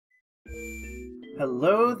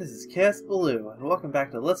Hello, this is Chaos Baloo, and welcome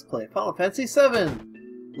back to Let's Play Final Fantasy VII!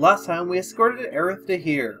 Last time we escorted Aerith to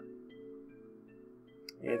here.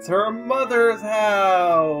 It's her mother's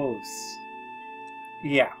house!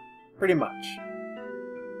 Yeah, pretty much.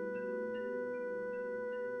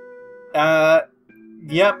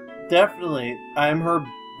 Yep, definitely. I'm her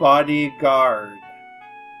bodyguard.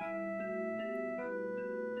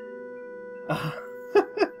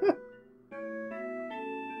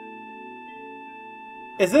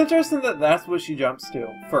 It's interesting that that's what she jumps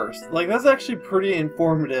to first. Like, that's actually pretty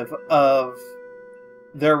informative of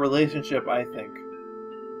their relationship, I think.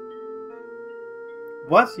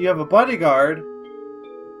 What? You have a bodyguard?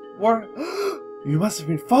 What? You must have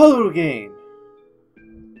been followed again!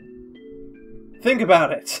 Think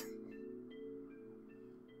about it!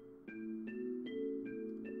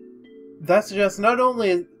 That suggests not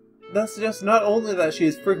only that she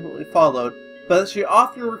is frequently followed, but that she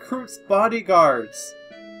often recruits bodyguards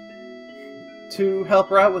to help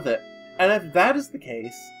her out with it. And if that is the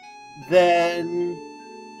case, then...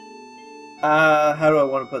 how do I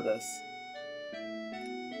want to put this?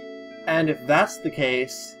 And if that's the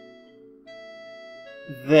case,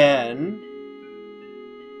 then...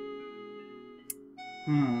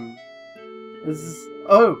 This is...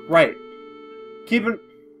 Oh, right.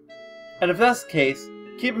 And if that's the case,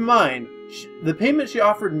 keep in mind, the payment she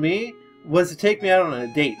offered me was to take me out on a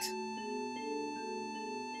date.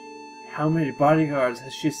 How many bodyguards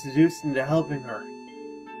has she seduced into helping her?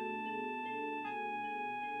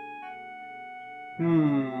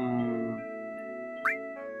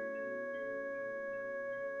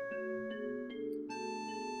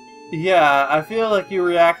 Yeah, I feel like you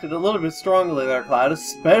reacted a little bit strongly there, Cloud,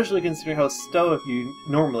 especially considering how stoic you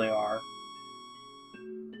normally are.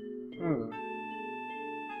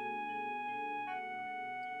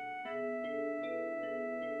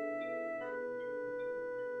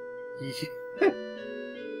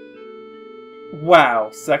 Wow,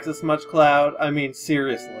 sexist much, Cloud? I mean,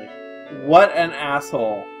 seriously. What an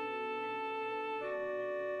asshole.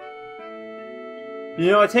 You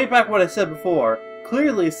know, I take back what I said before.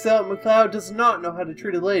 Clearly, Sal McCloud does not know how to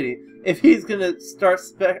treat a lady if he's gonna start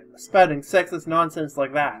spouting sexist nonsense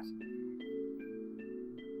like that.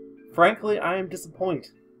 Frankly, I am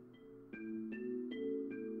disappointed.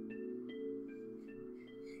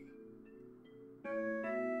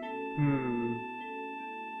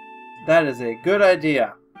 That is a good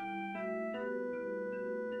idea.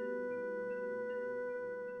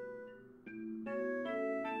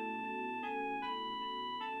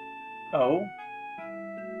 Oh.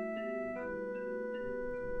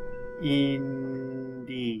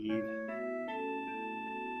 Indeed.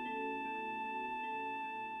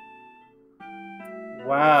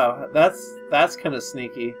 Wow, that's kind of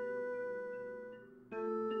sneaky.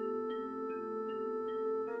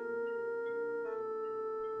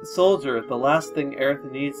 Soldier, the last thing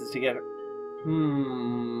Aerith needs is to get her.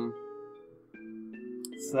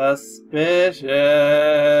 Suspicious.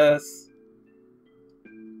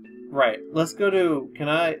 Right, let's go to...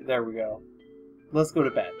 There we go. Let's go to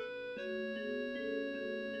bed.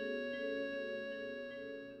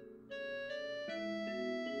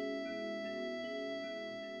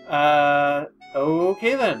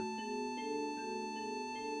 Okay then.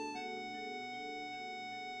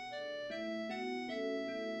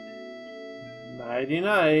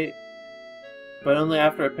 Nighty-night. But only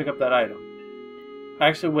after I pick up that item.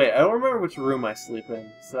 Actually, wait, I don't remember which room I sleep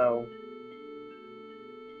in, so...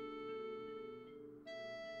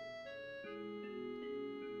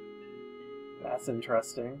 That's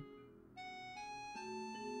interesting.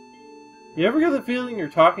 You ever get the feeling you're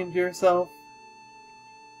talking to yourself?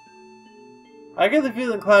 I get the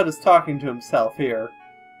feeling Cloud is talking to himself here.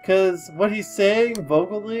 'Cause what he's saying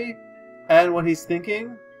vocally, and what he's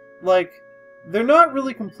thinking, like... They're not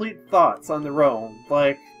really complete thoughts on their own.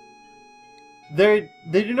 Like, they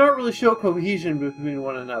do not really show cohesion between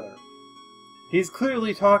one another. He's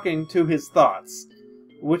clearly talking to his thoughts,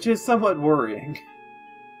 which is somewhat worrying.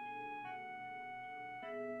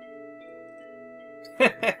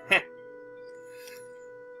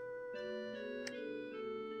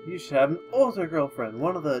 You should have an older girlfriend,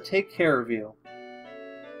 one of the take care of you.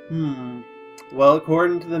 Well,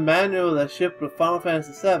 according to the manual that shipped with Final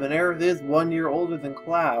Fantasy VII, Aerith is 1 year older than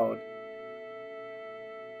Cloud.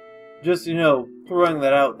 Just, you know, throwing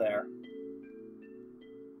that out there.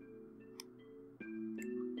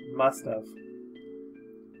 Must have.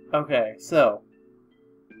 Okay, so.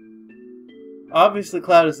 Obviously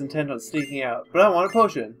Cloud is intent on sneaking out, but I want a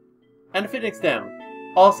potion. And a Phoenix down.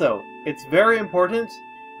 Also, it's very important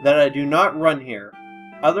that I do not run here.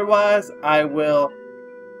 Otherwise, I will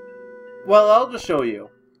Well, I'll just show you.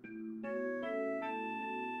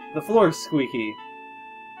 The floor is squeaky.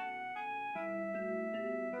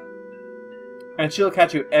 And she'll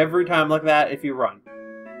catch you every time like that if you run.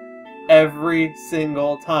 Every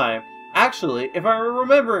single time. Actually, if I'm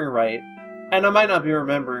remembering right, and I might not be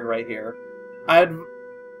remembering right here,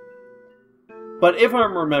 but if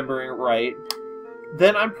I'm remembering right,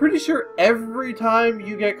 then I'm pretty sure every time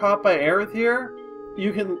you get caught by Aerith here,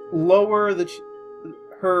 you can lower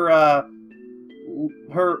her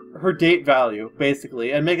date value,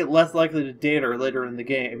 basically, and make it less likely to date her later in the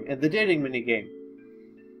game, in the dating minigame.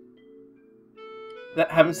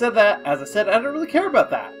 Having said that, as I said, I don't really care about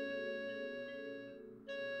that.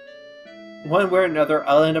 One way or another,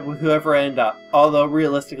 I'll end up with whoever I end up, although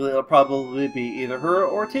realistically it'll probably be either her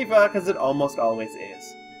or Tifa, because it almost always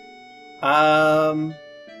is.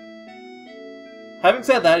 Having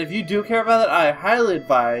said that, if you do care about it, I highly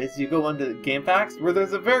advise you go onto GameFAQs, where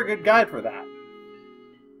there's a very good guide for that.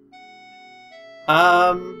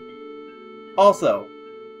 Also,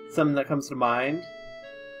 something that comes to mind.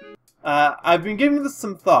 I've been giving this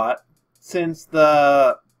some thought since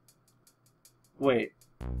the... Wait.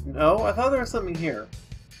 No, I thought there was something here.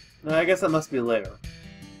 No, I guess that must be later.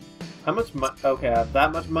 How much money? Okay, I have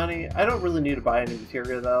that much money. I don't really need to buy any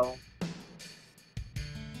materia, though.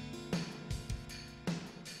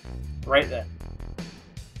 Right then.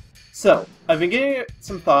 So, I've been giving it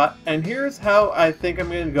some thought, and here's how I think I'm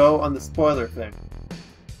going to go on the spoiler thing.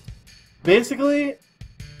 Basically,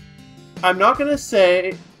 I'm not going to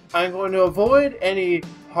say I'm going to avoid any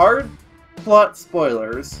hard plot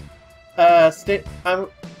spoilers. Let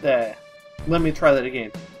me try that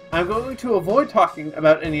again. I'm going to avoid talking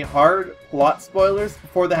about any hard plot spoilers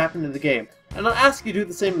before they happen in the game, and I'll ask you to do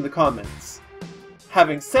the same in the comments.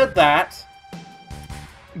 Having said that,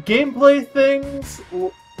 gameplay things,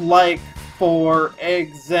 like, for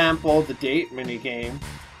example, the date minigame,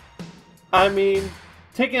 I mean,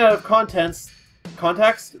 taken out of context,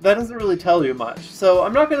 that doesn't really tell you much, so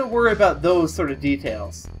I'm not going to worry about those sort of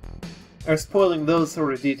details, or spoiling those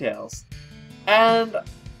sort of details. And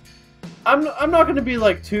I'm not going to be,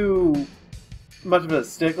 like, too much of a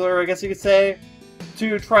stickler, I guess you could say,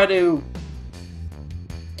 to try to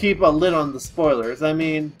keep a lid on the spoilers. I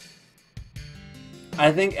mean,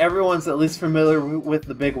 I think everyone's at least familiar with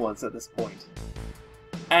the big ones at this point.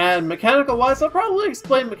 And mechanical-wise, I'll probably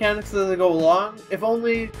explain mechanics as I go along, if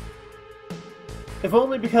only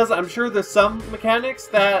because I'm sure there's some mechanics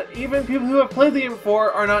that even people who have played the game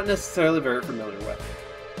before are not necessarily very familiar with.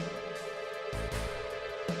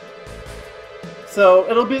 So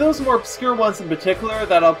it'll be those more obscure ones in particular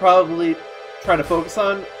that I'll probably try to focus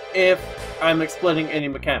on if I'm explaining any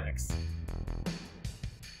mechanics.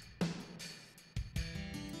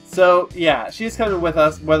 So yeah, she's coming with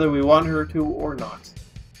us whether we want her to or not.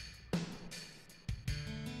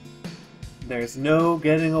 There's no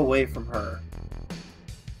getting away from her.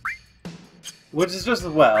 Which is just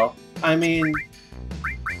as well. I mean,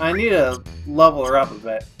 I need to level her up a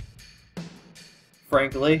bit.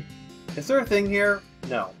 Frankly. Is there a thing here?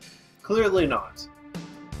 No. Clearly not.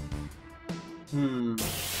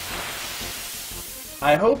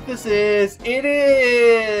 I hope this is... It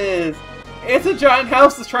is! It's a giant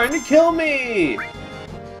house that's trying to kill me!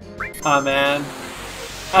 Aw, man.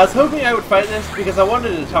 I was hoping I would fight this because I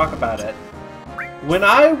wanted to talk about it. When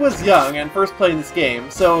I was young and first playing this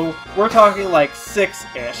game, so we're talking like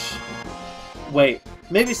 6-ish. Wait,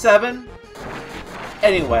 maybe 7?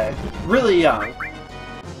 Anyway, really young.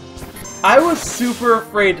 I was super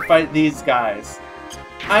afraid to fight these guys.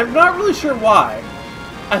 I'm not really sure why.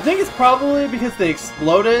 I think it's probably because they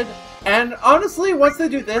exploded, and honestly, once they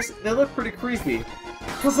do this, they look pretty creepy.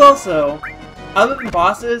 Plus also, other than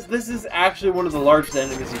bosses, this is actually one of the largest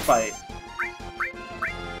enemies you fight.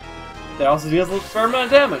 They also deal a fair amount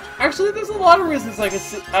of damage. Actually, there's a lot of reasons I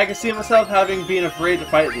can see myself having been afraid to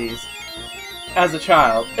fight these as a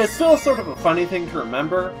child. It's still sort of a funny thing to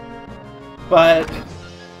remember, but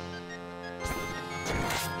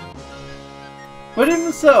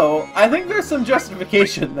even so, I think there's some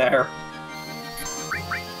justification there.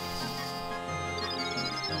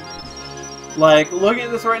 Like, looking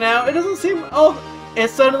at this right now, it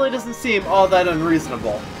suddenly doesn't seem all that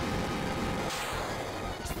unreasonable.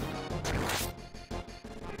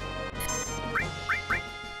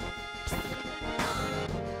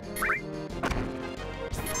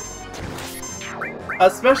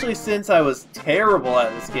 Especially since I was terrible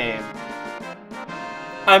at this game.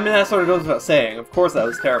 I mean, that sort of goes without saying. Of course I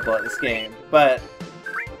was terrible at this game, but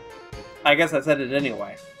I guess I said it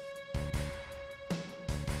anyway.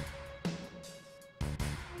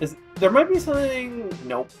 There might be something...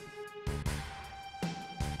 Nope.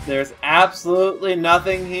 There's absolutely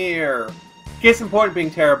nothing here. Case in point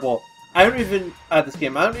being terrible. I don't even, at this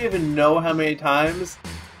game, I don't even know how many times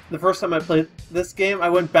the first time I played this game, I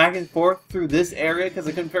went back and forth through this area because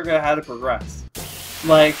I couldn't figure out how to progress.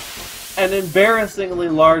 Like, an embarrassingly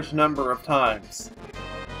large number of times.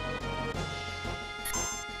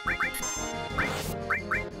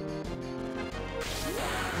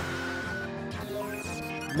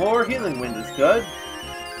 More healing wind is good.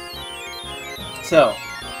 So,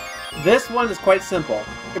 this one is quite simple.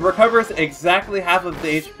 It recovers exactly half of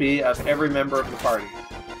the HP of every member of the party.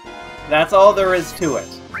 That's all there is to it.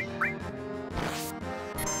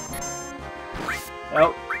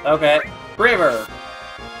 Oh, okay. Braver!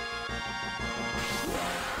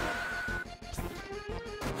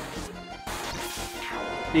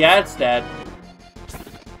 Yeah, it's dead.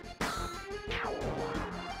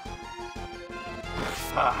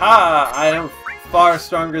 Haha! I am far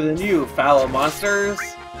stronger than you, fallow monsters!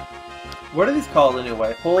 What are these called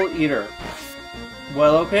anyway? Hole Eater.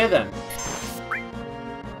 Well, okay then.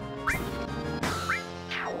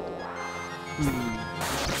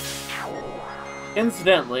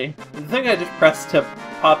 Incidentally, the thing I just pressed to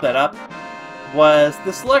pop that up was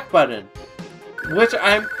the select button, which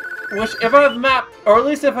if I've mapped, or at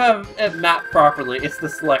least if I've it mapped properly, it's the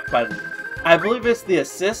select button. I believe it's the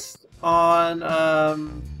assist on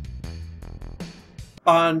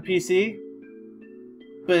PC,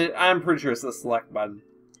 but I'm pretty sure it's the select button.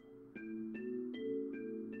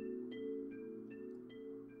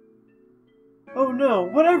 Oh no,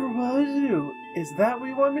 whatever will I do? Is that what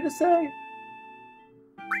you want me to say?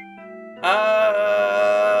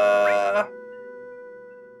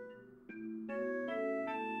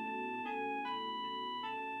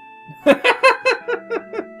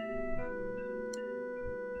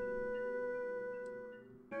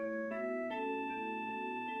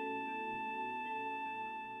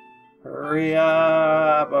 Hurry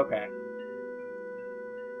up. Okay.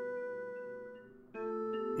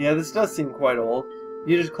 Yeah, this does seem quite old.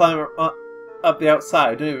 You just climb up the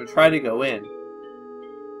outside. Don't even try to go in.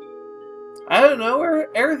 I don't know.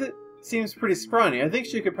 Aerith seems pretty scrawny. I think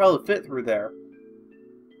she could probably fit through there.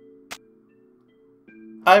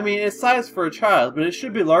 I mean, it's sized for a child, but it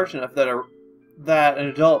should be large enough that an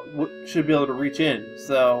adult should be able to reach in,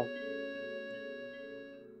 so...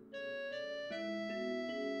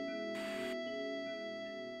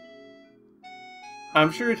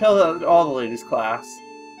 I'm sure you tell that to all the ladies' class.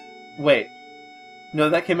 Wait. No,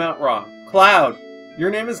 that came out wrong. Cloud! Your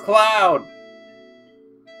name is Cloud!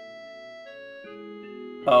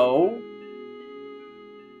 Oh?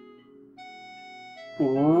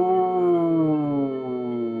 Ooh.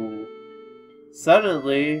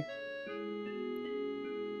 Suddenly...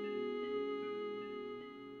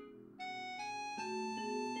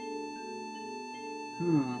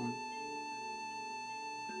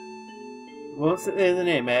 Won't say the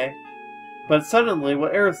name, eh? But suddenly,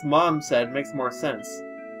 what Aerith's mom said makes more sense.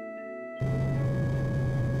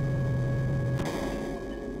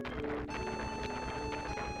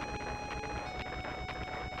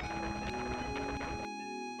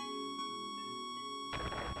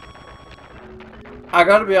 I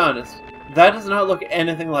gotta be honest, that does not look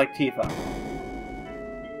anything like Tifa.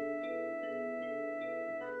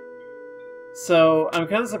 So, I'm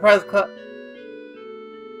kind of surprised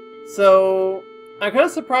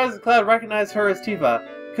Cloud recognized her as Tifa,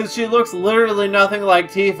 because she looks literally nothing like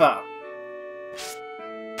Tifa.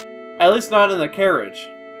 At least not in the carriage.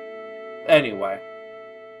 Anyway.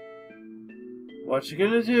 What you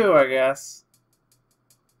gonna do, I guess?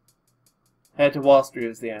 Head to Wall Street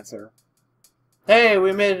is the answer. Hey,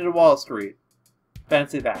 we made it to Wall Street.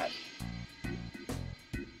 Fancy that.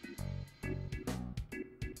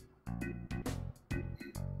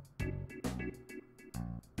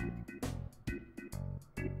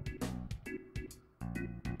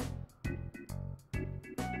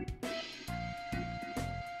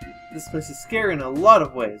 This place is scary in a lot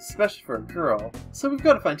of ways, especially for a girl, so we've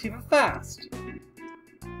got to find Tifa fast.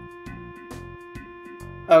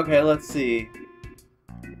 Okay, let's see.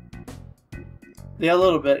 Yeah, a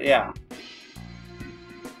little bit, yeah.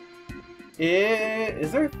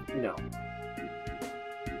 Is there? No.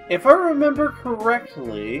 If I remember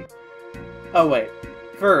correctly... Oh, wait.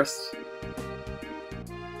 First...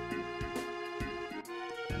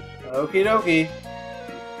 Okie dokie.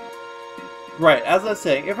 Right, as I was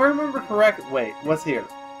saying, if I remember correctly... Wait, what's here?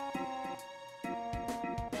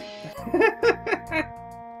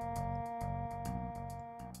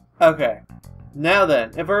 Okay. Now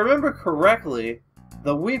then, if I remember correctly,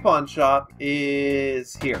 the weapon shop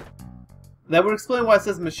is here. That would explain why it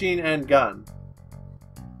says machine and gun.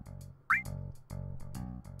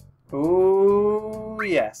 Ooh,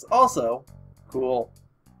 yes. Also, cool.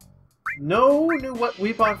 No new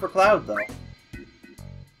weapon for Cloud, though.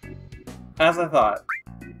 As I thought.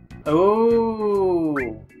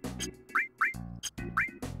 Ooh.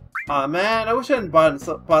 Aw, man, I wish I hadn't bought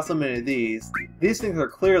so many of these. These things are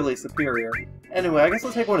clearly superior. Anyway, I guess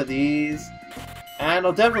I'll take one of these. And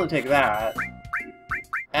I'll definitely take that.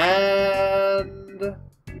 And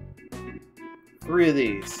 3 of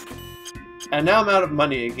these. And now I'm out of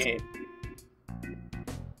money again.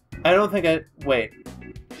 I don't think I... Wait.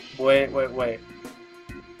 Wait.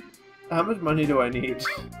 How much money do I need?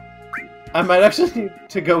 I might actually need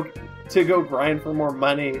to go grind for more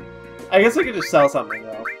money. I guess I could just sell something,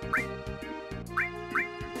 though.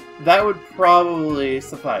 That would probably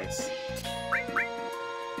suffice.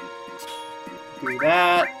 Do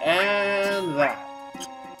that, and that.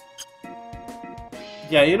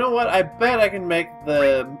 Yeah, you know what? I bet I can make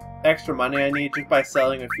the extra money I need just by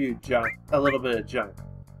selling a little bit of junk.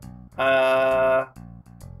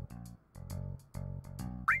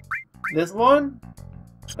 This one?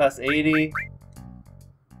 That's 80.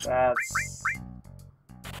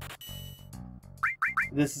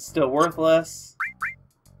 This is still worthless.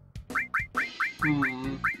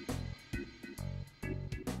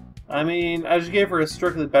 I mean, I just gave her a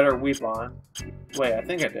strictly better weapon. Wait, I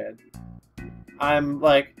think I did. I'm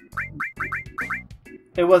like...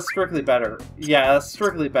 It was strictly better. Yeah, a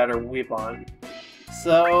strictly better weapon.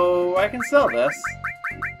 So, I can sell this.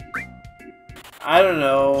 I don't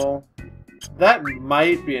know. That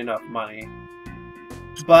might be enough money.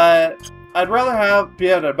 But, I'd rather be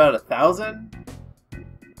at about 1,000.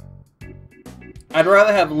 I'd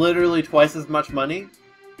rather have literally twice as much money.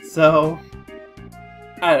 So,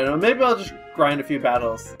 I don't know. Maybe I'll just grind a few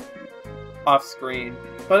battles off screen.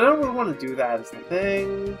 But I don't really want to do that as the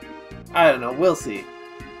thing. I don't know. We'll see.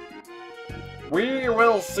 We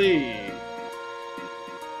will see.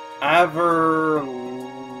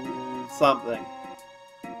 Something.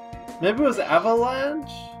 Maybe it was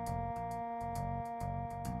Avalanche?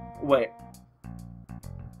 Wait.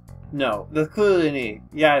 No, that's clearly an E.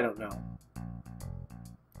 Yeah, I don't know.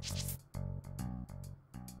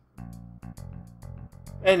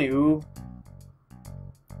 Anywho.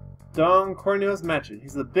 Don Corneo's Mansion.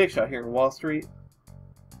 He's the big shot here in Wall Street.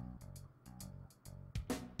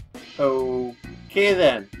 Okay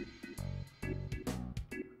then.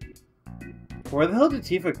 Where the hell did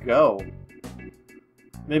Tifa go?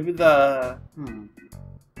 Maybe the...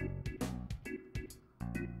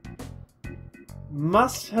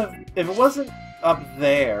 Must have... If it wasn't up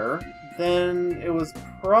there, then it was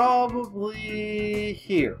probably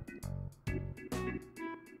here.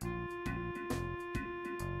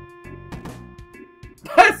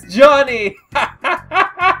 That's Johnny!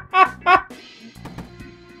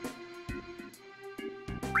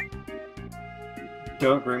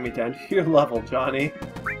 Don't bring me down to your level, Johnny.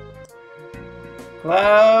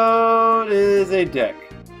 Cloud is a dick.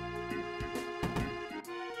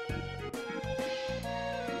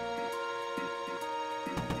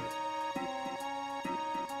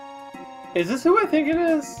 Is this who I think it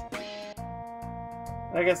is?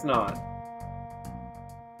 I guess not.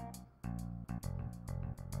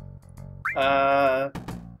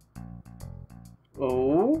 Oh?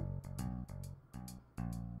 Oh.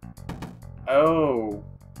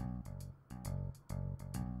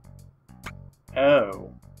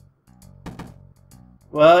 Oh.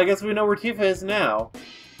 Well, I guess we know where Tifa is now.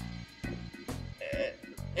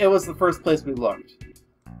 It was the first place we looked.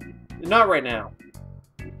 Not right now.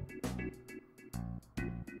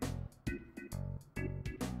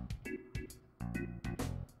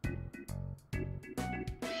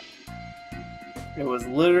 It was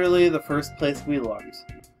literally the first place we looked.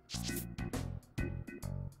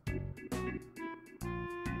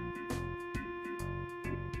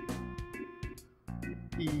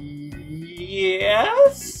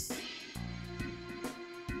 Yes?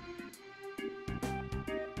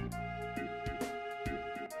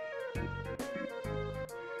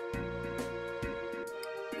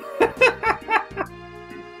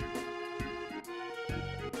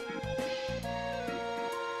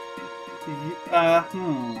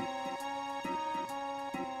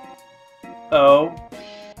 Oh.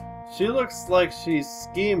 She looks like she's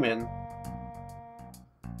scheming.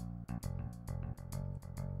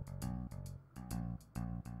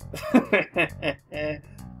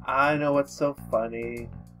 I know what's so funny.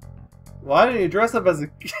 Why didn't you dress up as a...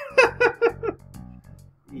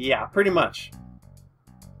 Yeah, pretty much.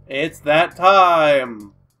 It's that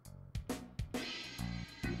time!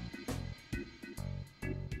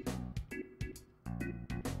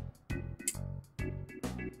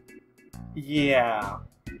 Yeah.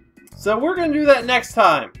 So we're going to do that next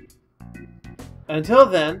time. Until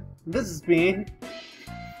then, this has been...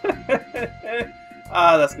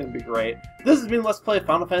 that's going to be great. This has been Let's Play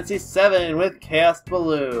Final Fantasy VII with Chaos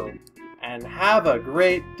Baloo. And have a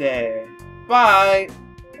great day. Bye!